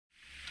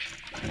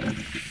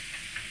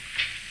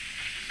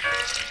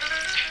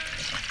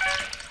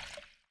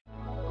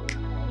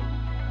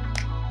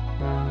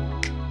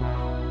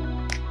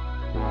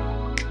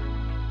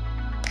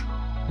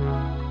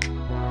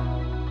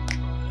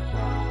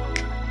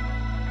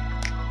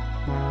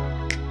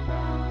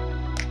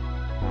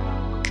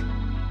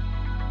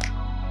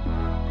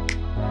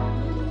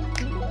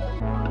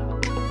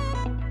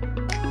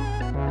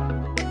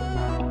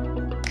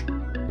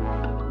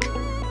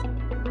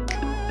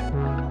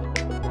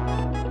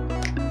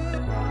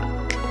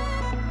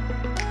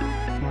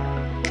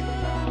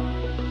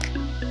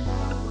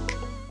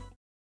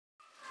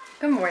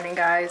morning,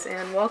 guys,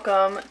 and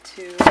welcome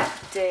to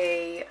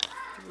day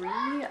 3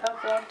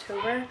 of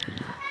Vlogtober.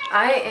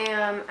 I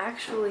am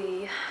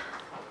actually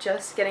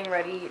just getting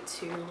ready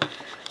to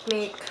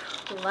make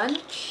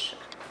lunch.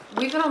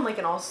 We've been on like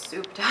an all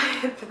soup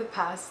diet for the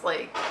past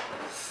like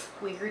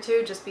week or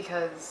two just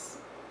because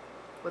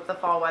with the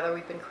fall weather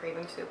we've been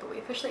craving soup, but we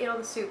officially ate all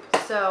the soup.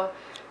 So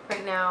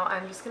right now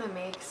I'm just gonna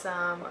make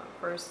some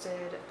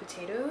roasted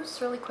potatoes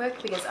really quick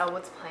because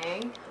Elwood's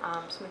playing. So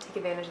I'm gonna take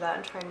advantage of that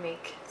and try and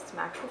make some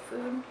actual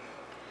food.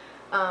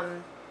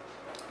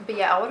 But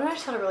yeah, Elwood and I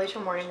just had a really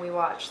chill morning. We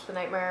watched The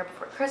Nightmare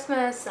Before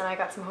Christmas and I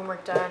got some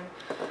homework done.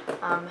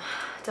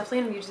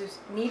 Definitely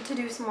need to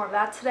do some more of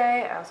that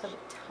today. I also have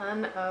a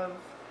ton of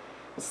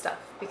stuff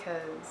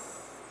because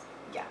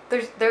yeah,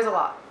 there's a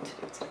lot to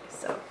do today.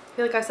 So I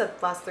feel like I said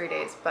the last 3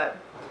 days, but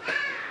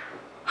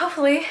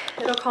hopefully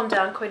it'll calm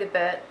down quite a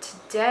bit.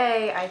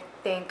 Today I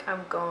think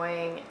I'm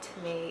going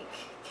to make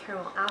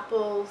caramel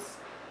apples.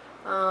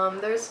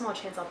 There's a small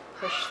chance I'll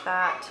push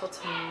that till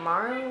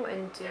tomorrow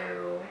and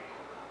do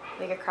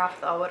like a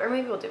craft with Elwood, or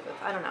maybe we'll do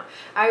both. I don't know.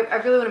 I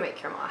really want to make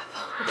caramel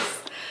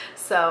apples.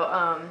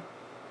 So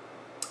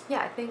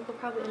yeah, I think we'll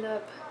probably end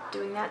up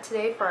doing that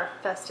today for our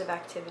festive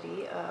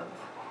activity of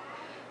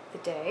the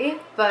day.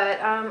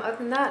 But other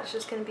than that, it's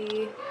just gonna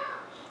be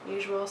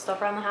usual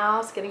stuff around the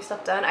house, getting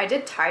stuff done. I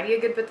did tidy a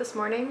good bit this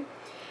morning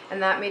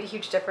and that made a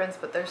huge difference,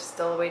 but there's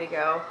still a way to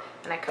go,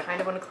 and I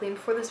kind of want to clean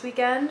before this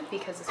weekend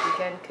because this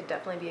weekend could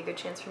definitely be a good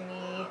chance for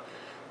me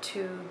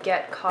to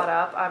get caught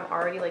up. I'm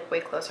already like way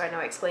closer. I know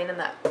I explained in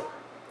that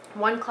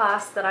one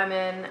class that I'm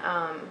in,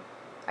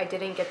 I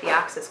didn't get the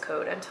access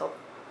code until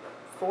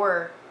 3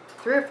 or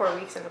 4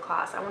 weeks into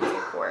class. I want to say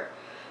 4.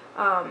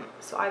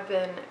 So I've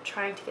been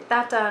trying to get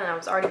that done, and I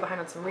was already behind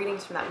on some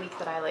readings from that week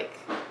that I like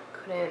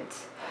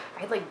couldn't. I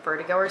had like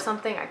vertigo or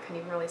something. I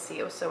couldn't even really see.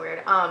 It was so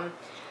weird.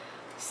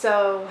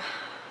 So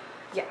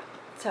yeah,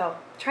 so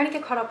trying to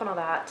get caught up on all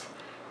that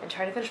and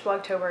trying to finish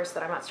Vlogtober so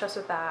that I'm not stressed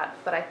with that.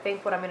 But I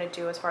think what I'm going to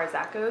do as far as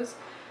that goes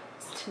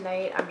is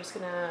tonight I'm just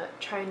going to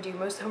try and do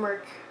most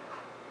homework,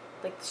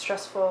 like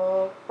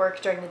stressful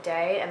work during the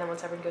day, and then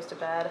once everyone goes to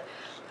bed,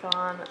 put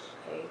on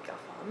like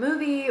a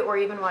movie or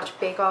even watch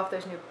Bake Off.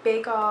 There's a new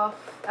Bake Off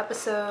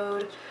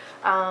episode.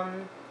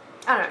 I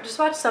don't know, just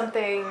watch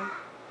something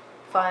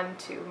fun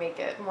to make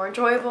it more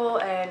enjoyable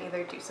and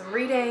either do some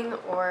reading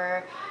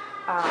or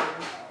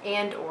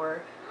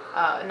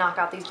knock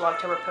out these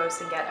Vlogtober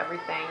posts and get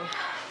everything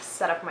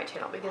set up on my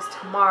channel, because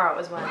tomorrow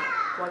is when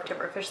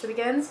Vlogtober officially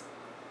begins,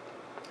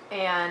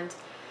 and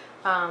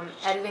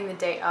editing the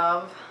day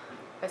of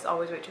is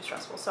always way too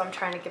stressful. So I'm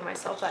trying to give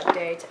myself that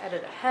day to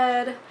edit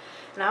ahead.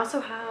 And I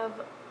also have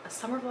a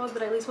summer vlog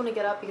that I at least want to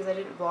get up because I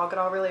didn't vlog at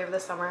all really over the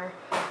summer,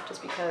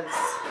 just because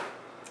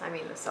I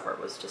mean the summer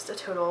was just a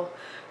total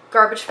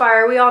garbage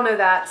fire. We all know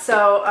that.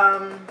 So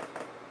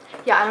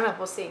yeah, I don't know,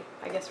 we'll see.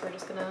 I guess I'm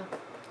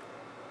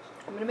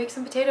gonna make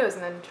some potatoes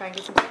and then try and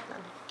get some stuff done.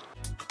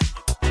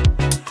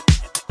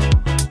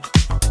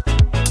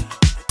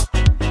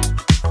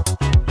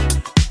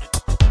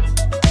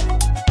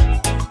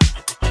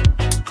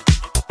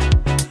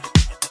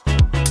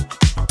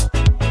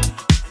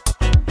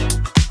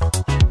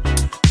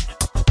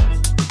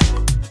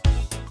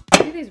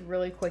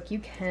 Really quick, you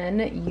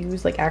can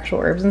use like actual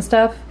herbs and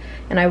stuff,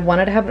 and I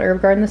wanted to have an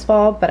herb garden this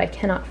fall, but I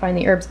cannot find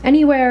the herbs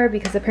anywhere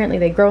because apparently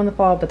they grow in the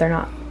fall but they're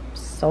not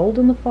sold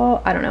in the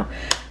fall. I don't know.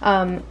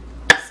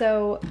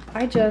 So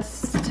I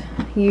just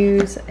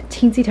use a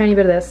teensy tiny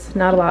bit of this,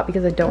 not a lot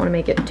because I don't want to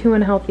make it too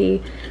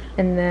unhealthy,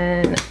 and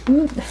then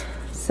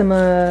some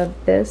of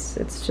this.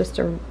 It's just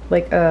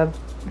like a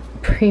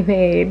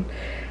pre-made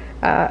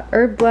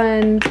herb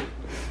blend,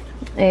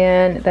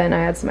 and then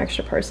I add some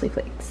extra parsley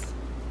flakes.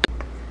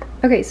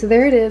 Okay, so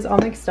there it is all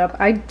mixed up.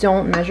 I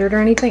don't measure it or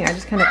anything. I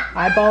just kind of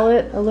eyeball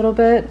it a little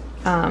bit.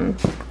 And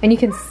you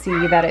can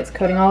see that it's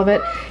coating all of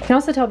it. You can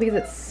also tell because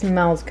it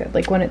smells good.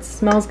 Like when it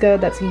smells good,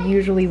 that's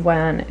usually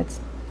when it's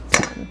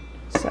done.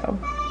 So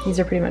these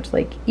are pretty much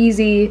like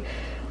easy,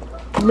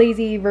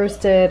 lazy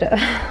roasted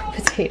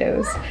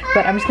potatoes.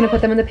 But I'm just gonna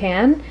put them in the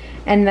pan,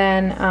 and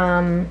then,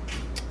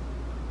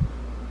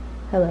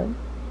 hello.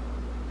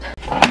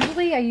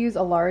 Usually I use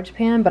a large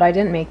pan, but I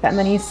didn't make that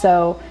many,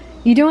 so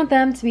you do want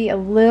them to be a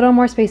little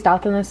more spaced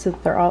out than this so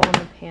that they're all in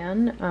the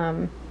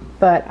pan,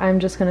 but I'm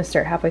just going to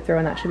start halfway through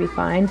and that should be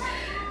fine.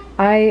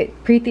 I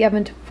preheat the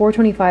oven to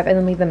 425 and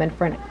then leave them in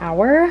for an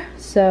hour,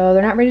 so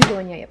they're not ready to go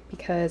in yet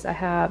because I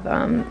have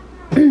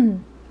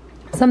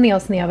something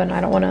else in the oven.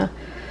 I don't want to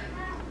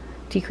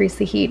decrease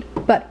the heat,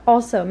 but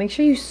also make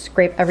sure you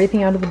scrape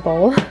everything out of the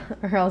bowl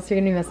or else you're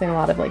going to be missing a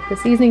lot of like the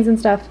seasonings and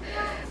stuff.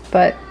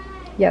 But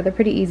yeah, they're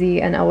pretty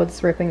easy, and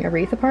Elwood's ripping a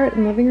wreath apart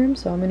in the living room,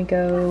 so I'm going to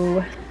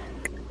go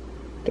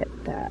get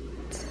that.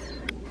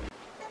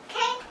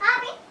 Okay,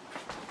 Mommy.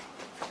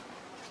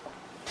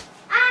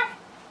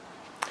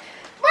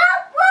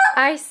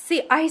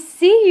 I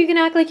see. You can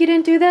act like you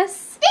didn't do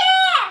this.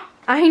 Yeah.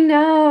 I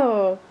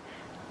know.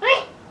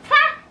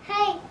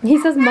 He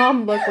says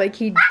Mom looked like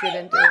he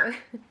didn't do it.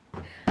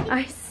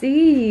 I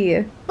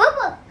see.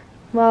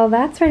 Well,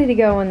 that's ready to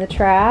go in the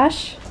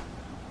trash.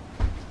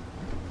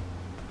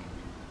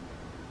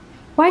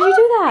 Why'd you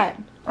do that?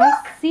 I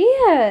see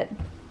it.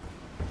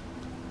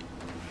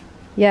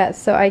 Yeah,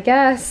 so I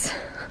guess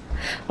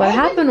what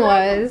happened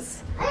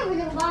was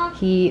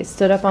he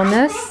stood up on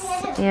this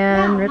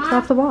and ripped it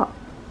off the wall.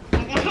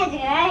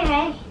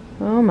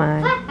 Oh my.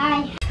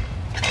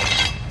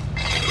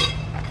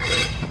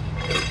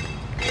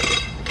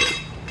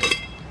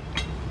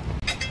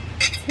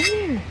 It's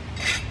in there.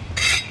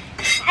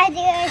 I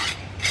did.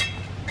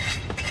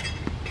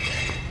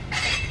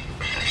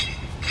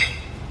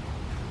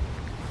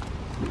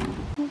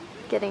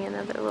 Getting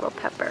another little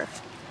pepper.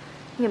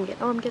 I'm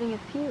getting a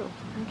few,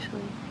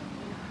 actually.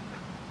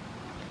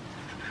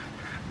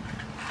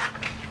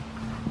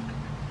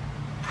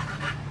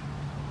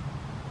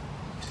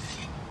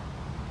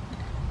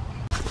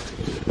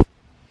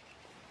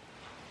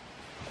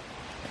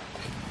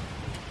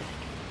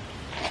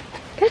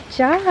 Good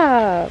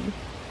job.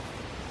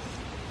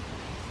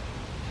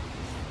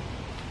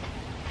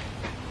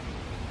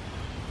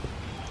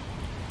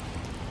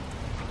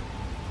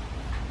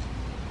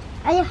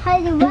 I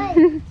hide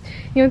away.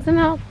 You want some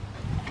help?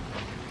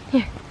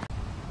 Here.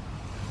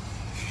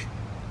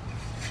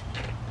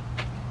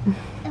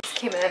 Just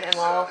came in, and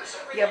while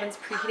the oven's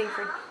preheating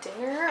for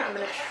dinner, I'm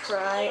gonna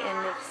try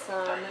and make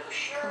some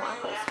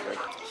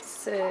kamakas.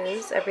 This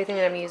is everything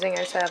that I'm using. I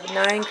just have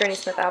 9 Granny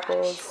Smith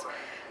apples,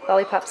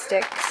 lollipop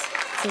sticks,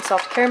 some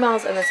soft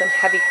caramels, and then some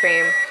heavy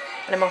cream.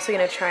 And I'm also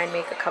gonna try and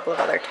make a couple of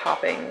other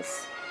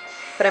toppings,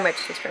 but I might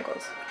just do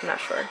sprinkles. I'm not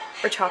sure.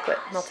 Or chocolate,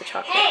 melted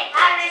chocolate. Hey,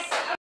 Alice.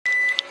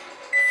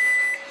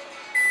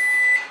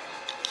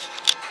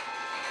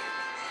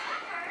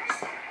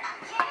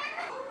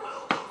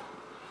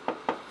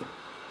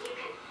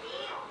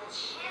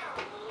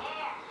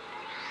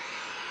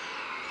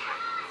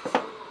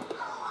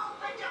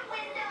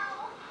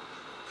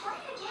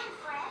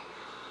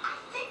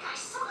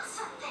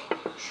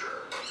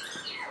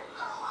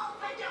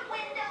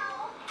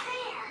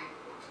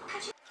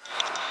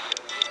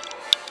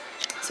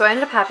 So I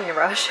ended up having a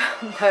rush,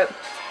 but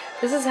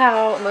this is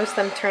how most of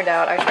them turned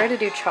out. I tried to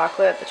do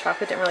chocolate. The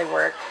chocolate didn't really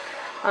work.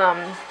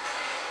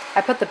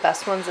 I put the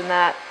best ones in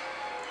that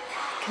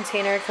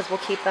container because we'll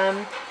keep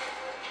them.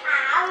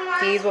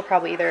 These we'll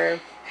probably either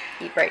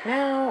eat right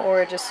now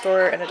or just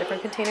store in a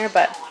different container,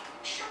 but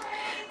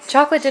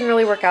chocolate didn't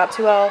really work out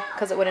too well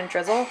because it wouldn't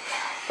drizzle.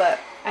 But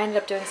I ended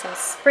up doing some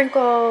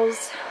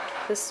sprinkles.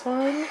 This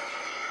one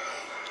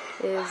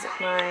is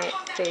my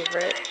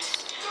favorite.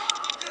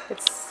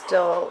 It's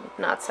still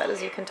not set,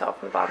 as you can tell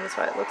from the bottom, that's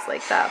why it looks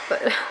like that,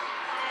 but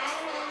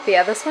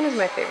yeah, this one is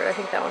my favorite. I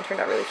think that one turned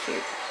out really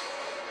cute.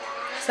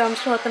 So I'm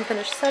just gonna let them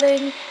finish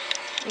setting,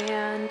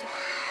 and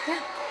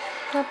yeah,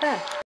 not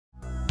bad.